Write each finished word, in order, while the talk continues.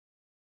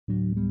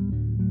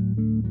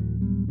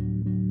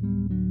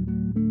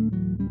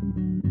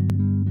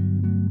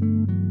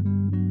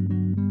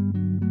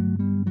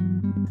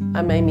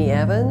I'm Amy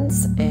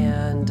Evans,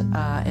 and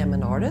I am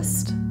an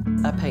artist.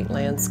 I paint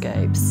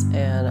landscapes,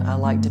 and I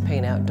like to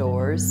paint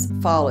outdoors.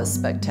 Fall is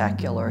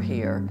spectacular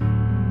here.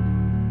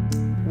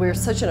 We're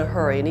such in a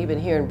hurry, and even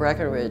here in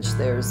Breckenridge,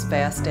 there's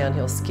fast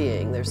downhill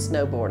skiing, there's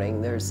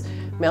snowboarding, there's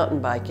mountain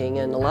biking,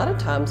 and a lot of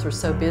times we're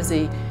so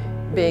busy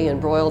being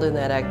embroiled in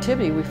that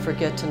activity, we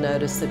forget to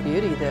notice the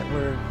beauty that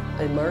we're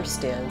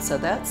immersed in. So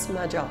that's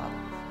my job.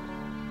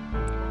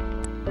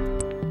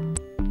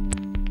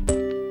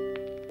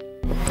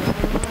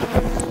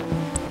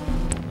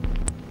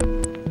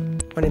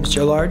 My name is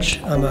Joe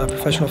Large. I'm a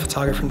professional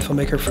photographer and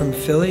filmmaker from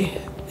Philly,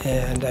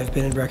 and I've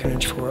been in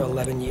Breckenridge for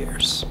 11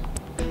 years.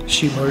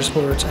 Shoot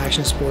motorsports,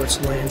 action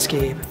sports,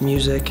 landscape,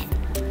 music.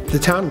 The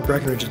town of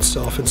Breckenridge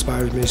itself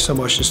inspires me so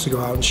much just to go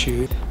out and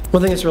shoot.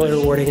 One thing that's really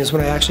rewarding is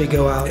when I actually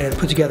go out and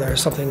put together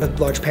something, a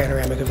large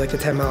panoramic of like the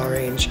 10-mile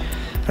range.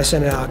 I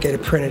send it out, get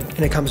it printed, and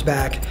it comes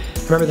back.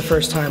 I remember the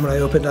first time when I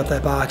opened up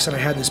that box and I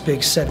had this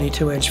big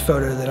 72-inch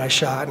photo that I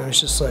shot, and it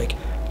was just like,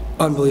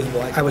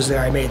 unbelievable. I was there,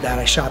 I made that,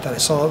 I shot that, I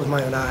saw it with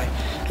my own eye,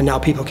 and now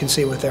people can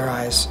see it with their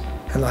eyes,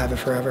 and they'll have it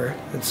forever.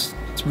 It's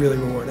really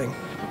rewarding.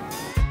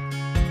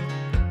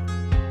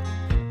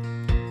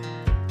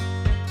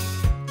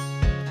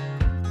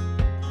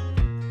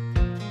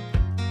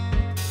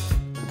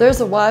 There's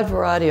a wide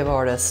variety of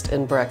artists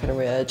in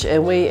Breckenridge,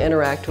 and we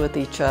interact with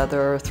each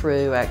other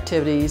through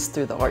activities,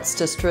 through the Arts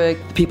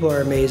District. People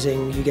are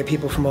amazing. You get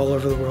people from all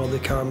over the world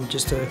that come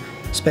just to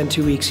spend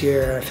 2 weeks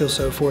here, and I feel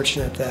so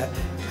fortunate that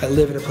I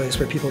live in a place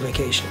where people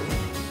vacation.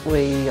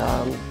 We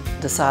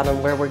decide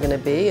on where we're going to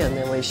be, and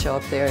then we show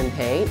up there and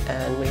paint,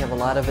 and we have a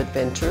lot of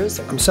adventures.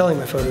 I'm selling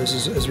my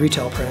photos as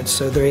retail prints,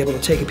 so they're able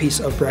to take a piece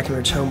of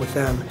Breckenridge home with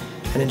them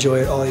and enjoy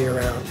it all year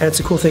round. And it's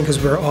a cool thing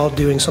because we're all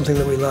doing something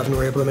that we love and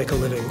we're able to make a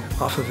living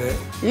off of it.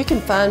 You can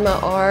find my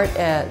art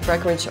at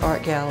Breckenridge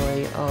Art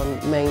Gallery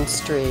on Main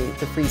Street,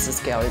 the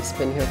Freeze's Gallery. It's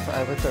been here for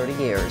over 30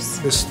 years.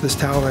 This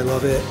town, I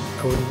love it.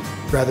 I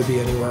wouldn't rather be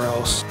anywhere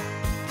else.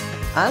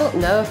 I don't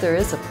know if there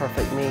is a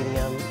perfect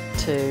medium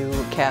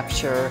to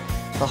capture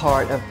the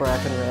heart of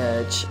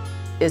Breckenridge.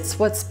 It's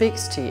what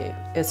speaks to you.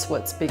 It's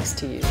what speaks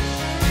to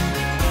you.